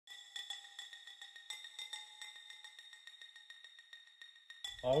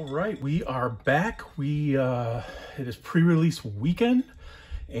All right, we are back. It is pre-release weekend,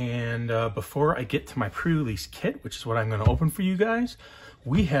 and before I get to my pre-release kit, which is what I'm going to open for you guys,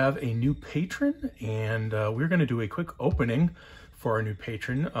 we have a new patron, and we're going to do a quick opening for our new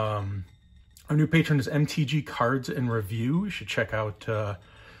patron. Our new patron is MTG Cards and Review. You should check out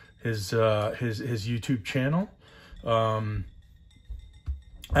his YouTube channel.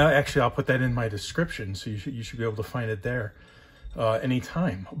 Actually, I'll put that in my description, so you should be able to find it there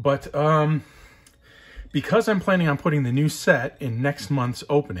anytime. But because I'm planning on putting the new set in next month's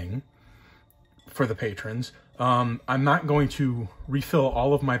opening for the patrons, I'm not going to refill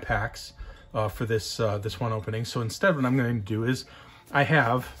all of my packs for this one opening. So instead, what I'm going to do is I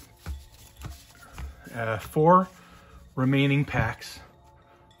have 4 remaining packs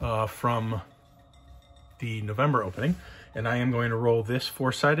from the November opening, and I am going to roll this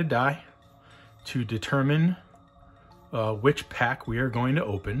 4-sided die to determine which pack we are going to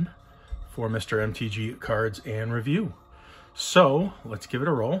open for Mr. MTG Cards and Review. So let's give it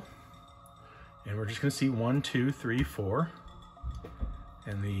a roll, and we're just going to see 1, 2, 3, 4,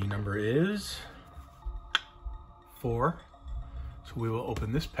 and the number is 4. So we will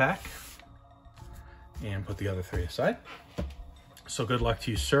open this pack and put the other 3 aside. So good luck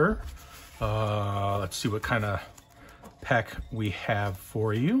to you, sir. Let's see what kind of pack we have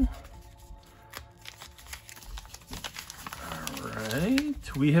for you.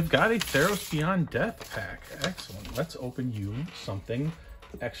 Alright, we have got a Theros Beyond Death pack. Excellent. Let's open you something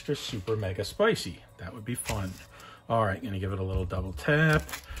extra super mega spicy. That would be fun. Alright, gonna give it a little double tap.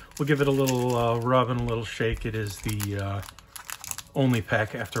 We'll give it a little rub and a little shake. It is the only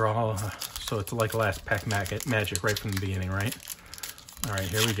pack after all, so it's like last pack magic right from the beginning, right? Alright,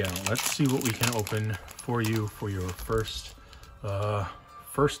 here we go. Let's see what we can open for you for your first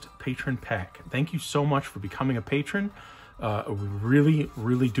patron pack. Thank you so much for becoming a patron. We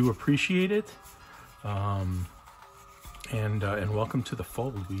really do appreciate it. And welcome to the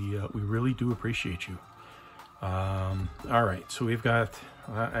fold. We really do appreciate you. All right, so we've got,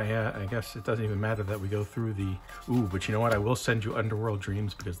 I guess it doesn't even matter that we go through the, but you know what? I will send you Underworld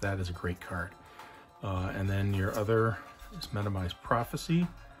Dreams because that is a great card. And then your other is Metamized Prophecy.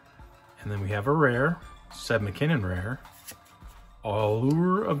 And then we have a rare, Seb McKinnon rare,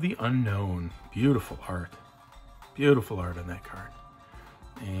 Allure of the Unknown. Beautiful art. Beautiful art on that card.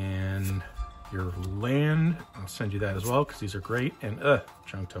 And your land, I'll send you that as well because these are great. And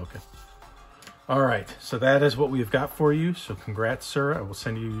junk token. All right, so that is what we've got for you. So congrats, sir. I will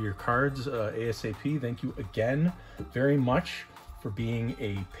send you your cards ASAP. Thank you again very much for being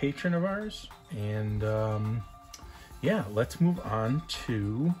a patron of ours. And yeah, let's move on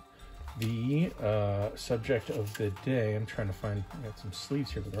to the subject of the day. I'm trying to find, I got some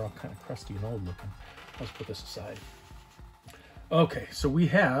sleeves here, but they're all kind of crusty and old looking. Let's put this aside. Okay, so we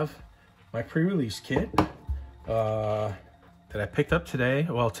have my pre-release kit that I picked up today.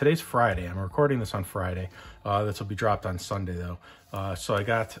 Well, today's Friday. I'm recording this on Friday. This will be dropped on Sunday though. So I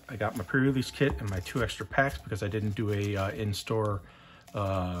got my pre-release kit and my 2 extra packs because I didn't do a in-store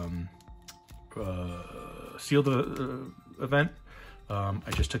sealed event.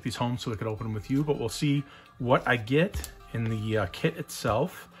 I just took these home so I could open them with you, but we'll see what I get in the kit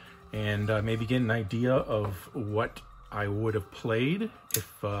itself, and maybe get an idea of what I would have played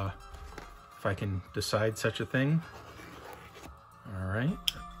if I can decide such a thing. All right,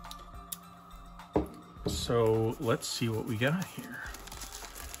 so let's see what we got here.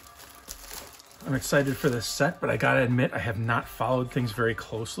 I'm excited for this set, but I gotta admit I have not followed things very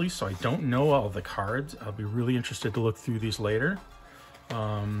closely, so I don't know all the cards. I'll be really interested to look through these later.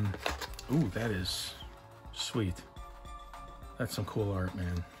 Ooh, that is sweet. That's some cool art,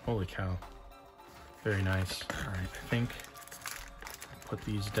 man. Holy cow. Very nice. All right, I think I'll put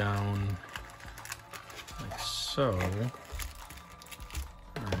these down like so.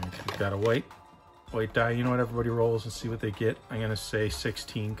 All right, we've got a white die. You know what, everybody rolls and see what they get. I'm gonna say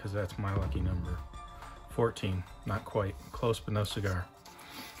 16 because that's my lucky number. 14, not quite. Close, but no cigar.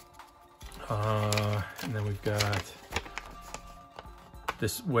 And then we've got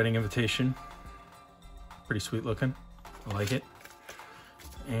this wedding invitation. Pretty sweet looking. I like it.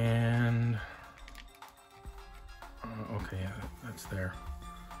 And okay, yeah, that's there.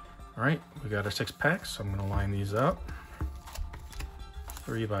 All right, we got our 6 packs, so I'm gonna line these up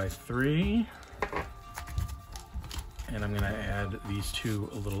 3 by 3, and I'm gonna add these 2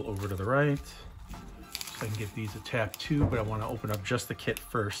 a little over to the right so I can get these a tap too, but I want to open up just the kit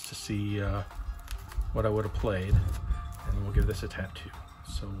first to see what I would have played, and then we'll give this a tap too.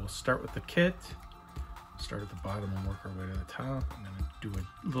 So we'll start with the kit, start at the bottom and work our way to the top. I'm gonna do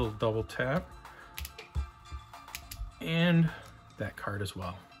a little double tap, and that card as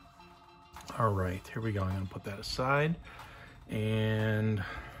well. All right, here we go. I'm gonna put that aside, and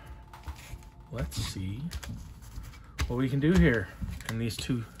let's see what we can do here. And these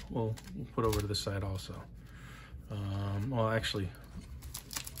two we'll put over to the side also. Well, actually,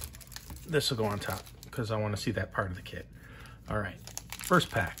 this will go on top because I want to see that part of the kit. All right, first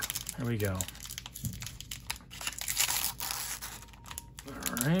pack. Here we go.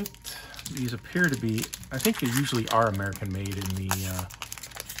 All right, these appear to be, I think they usually are American made in the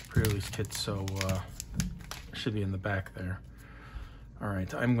pre-release kits, so should be in the back there. All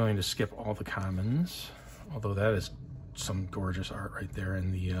right, I'm going to skip all the commons, although that is some gorgeous art right there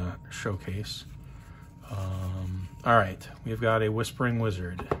in the showcase. All right, we've got a Whispering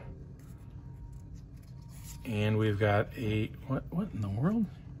Wizard. And we've got a, what in the world?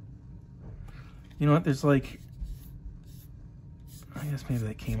 You know what, there's like, I guess maybe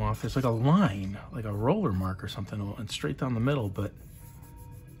that came off. There's like a line, like a roller mark or something, and straight down the middle, but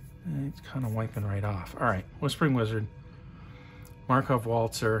it's kind of wiping right off. All right, Whispering Wizard, Markov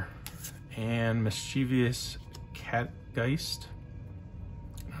Waltzer, and Mischievous Catgeist.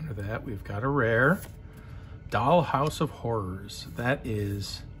 Under that, we've got a rare Dollhouse of Horrors. That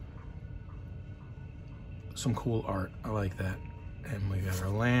is some cool art. I like that. And we got our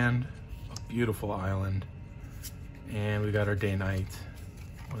land, a beautiful island, and we got our day-night.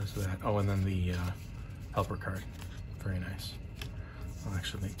 What is that? Oh, and then the helper card. Very nice. I'll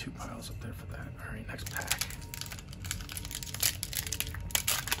actually make 2 piles up there for that. All right, next pack.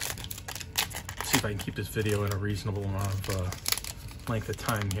 Let's see if I can keep this video in a reasonable amount of length of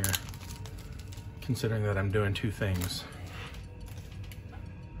time here, considering that I'm doing 2 things.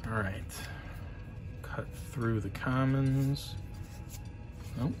 All right. Cut through the commons.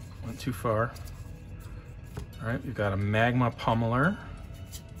 Nope, went too far. All right, we've got a Magma Pummeler,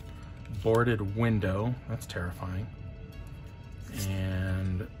 Boarded Window, that's terrifying,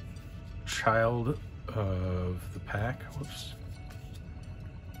 and Child of the Pack, whoops.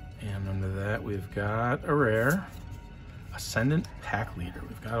 And under that, we've got a rare Ascendant Pack Leader.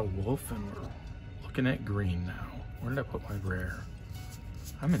 We've got a wolf, and we're looking at green now. Where did I put my rare?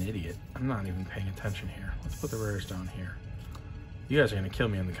 I'm an idiot. I'm not even paying attention here. Let's put the rares down here. You guys are gonna kill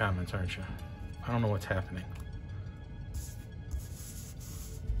me in the comments, aren't you? I don't know what's happening.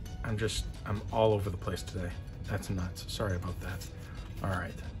 I'm all over the place today. That's nuts. Sorry about that. All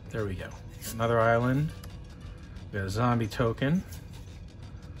right, there we go. Another island. We got a zombie token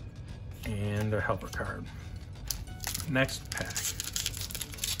and a helper card. Next pack.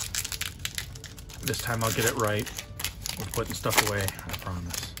 This time I'll get it right. We're putting stuff away, I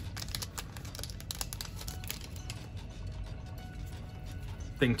promise.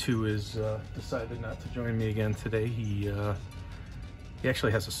 Thing 2 is decided not to join me again today. He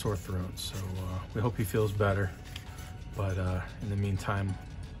actually has a sore throat, so we hope he feels better. But in the meantime,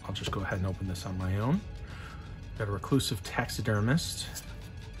 I'll just go ahead and open this on my own. Got a Reclusive Taxidermist,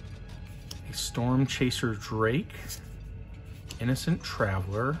 a Storm Chaser Drake, Innocent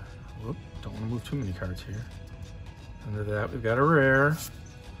Traveler. Whoop, don't want to move too many cards here. Under that, we've got a rare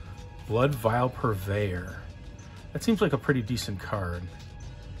Blood Vial Purveyor. That seems like a pretty decent card.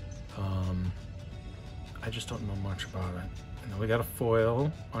 I just don't know much about it. And then we got a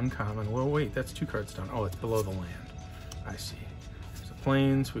foil, uncommon. Well, wait, that's 2 cards down. Oh, it's below the land. I see. There's the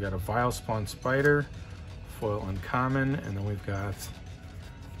plains. We got a Vile Spawn Spider, foil uncommon, and then we've got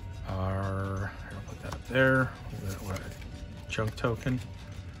our, here, I'll put that up there. We've got what, a junk token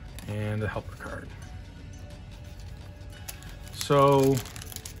and a helper card. So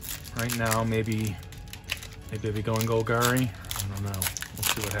right now, maybe I'll be going Golgari. I don't know. We'll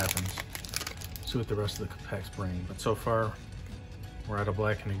see what happens. See what the rest of the packs bring. But so far, we're out of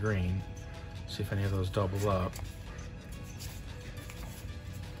black and a green. See if any of those double up.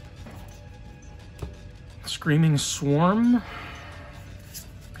 Screaming Swarm.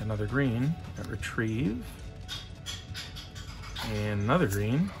 Another green. Got Retrieve. And another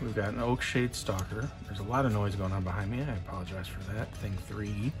green. We've got an Oakshade Stalker. There's a lot of noise going on behind me. I apologize for that. Thing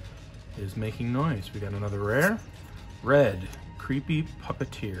 3 is making noise. We got another rare. Red. Creepy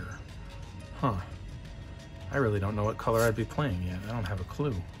Puppeteer. Huh. I really don't know what color I'd be playing yet. I don't have a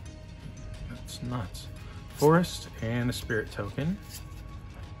clue. That's nuts. Forest and a Spirit Token.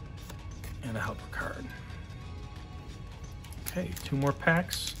 And a helper card. Okay, 2 more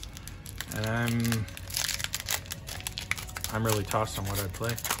packs. And I'm really tossed on what I'd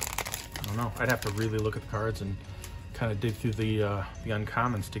play. I don't know. I'd have to really look at the cards and kind of dig through the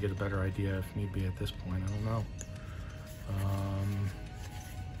uncommons to get a better idea if need be at this point. I don't know.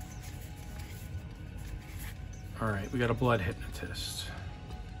 All right, we got a Blood Hypnotist.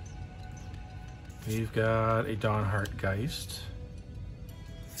 We've got a Dawnheart Geist,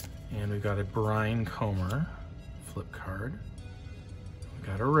 And we've got a Brine Comer flip card. We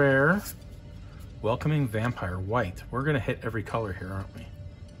got a rare. Welcoming Vampire White. We're gonna hit every color here, aren't we?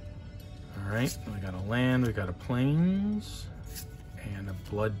 All right, we got a land, we got a plains, and a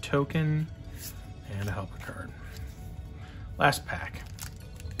blood token, and a helper card. Last pack.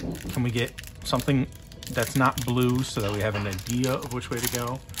 Can we get something that's not blue so that we have an idea of which way to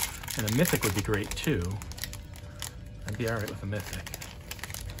go? And a mythic would be great too. I'd be all right with a mythic.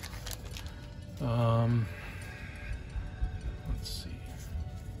 Let's see.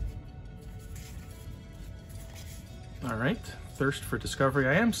 All right, Thirst for Discovery.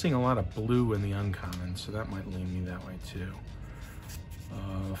 I am seeing a lot of blue in the uncommon, so that might lean me that way too.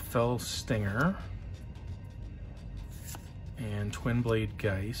 Fell Stinger. And Twin Blade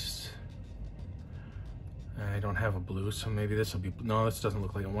Geist. I don't have a blue, so maybe this will be... No, this doesn't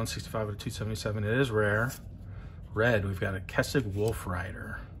look like a 165 out of 277. It is rare. Red, we've got a Kessig Wolf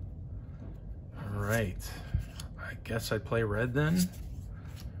Rider. All right. I guess I'd play red then.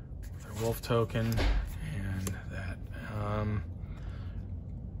 With a wolf token and that.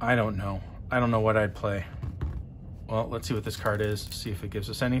 I don't know. I don't know what I'd play. Well, let's see what this card is. See if it gives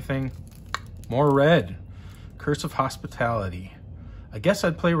us anything. More red. Curse of Hospitality. I guess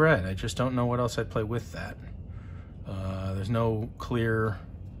I'd play red. I just don't know what else I'd play with that. There's no clear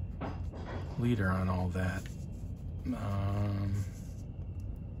leader on all that.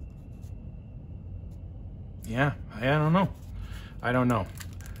 Yeah, I don't know. I don't know.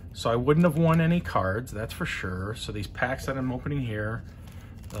 So I wouldn't have won any cards, that's for sure. So these packs that I'm opening here,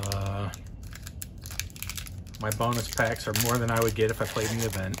 my bonus packs are more than I would get if I played in the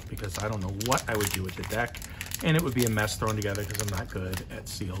event, because I don't know what I would do with the deck. And it would be a mess thrown together because I'm not good at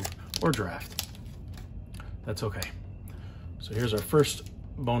sealed or draft. That's okay. So here's our first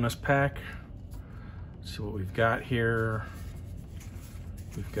bonus pack. Let's see what we've got here.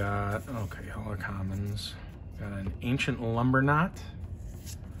 We've got, okay, all our commons. Got an Ancient Lumberknot,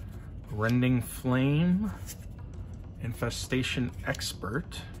 Rending Flame, Infestation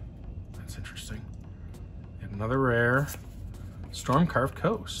Expert. That's interesting. And another rare, Storm-Carved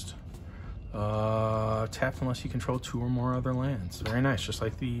Coast. Tap unless you control 2 or more other lands. Very nice, just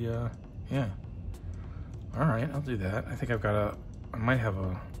like the, yeah. All right, I'll do that. I think I've got I might have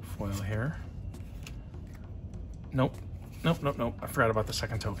a foil here. Nope, nope, nope, nope. I forgot about the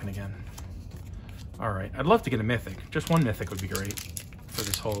second token again. All right, I'd love to get a mythic. Just one mythic would be great for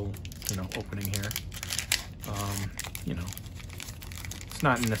this whole, you know, opening here. You know, it's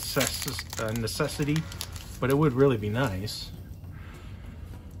not a necessity, but it would really be nice.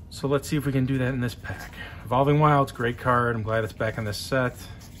 So let's see if we can do that in this pack. Evolving Wilds, great card. I'm glad it's back in this set.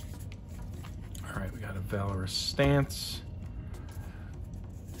 All right, we got a Valorous Stance.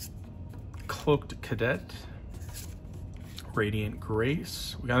 Cloaked Cadet. Radiant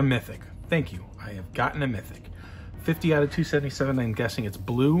Grace. We got a mythic. Thank you. I have gotten a mythic. 50 out of 277. I'm guessing it's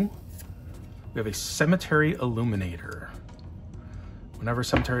blue. We have a Cemetery Illuminator. Whenever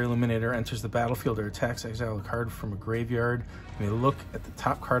Cemetery Illuminator enters the battlefield or attacks, exile a card from a graveyard. You may look at the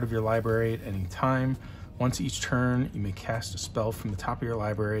top card of your library at any time. Once each turn, you may cast a spell from the top of your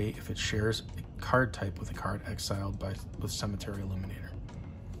library if it shares a card type with a card exiled with Cemetery Illuminator.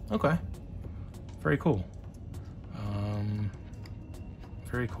 Okay. Very cool.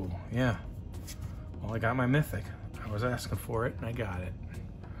 Very cool. Yeah. Well, I got my mythic. I was asking for it, and I got it.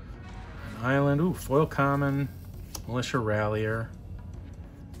 An island. Ooh, foil common. Militia Rallier.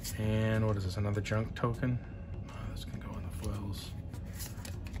 And what is this? Another junk token? Oh, this can go in the foils.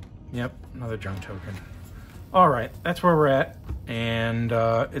 Yep, another junk token. All right, that's where we're at, and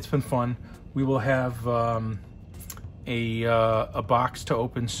it's been fun. We will have a box to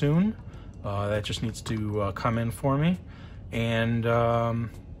open soon. That just needs to come in for me, and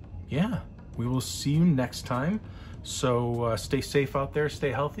yeah, we will see you next time. So stay safe out there,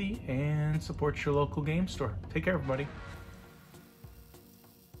 stay healthy, and support your local game store. Take care, everybody.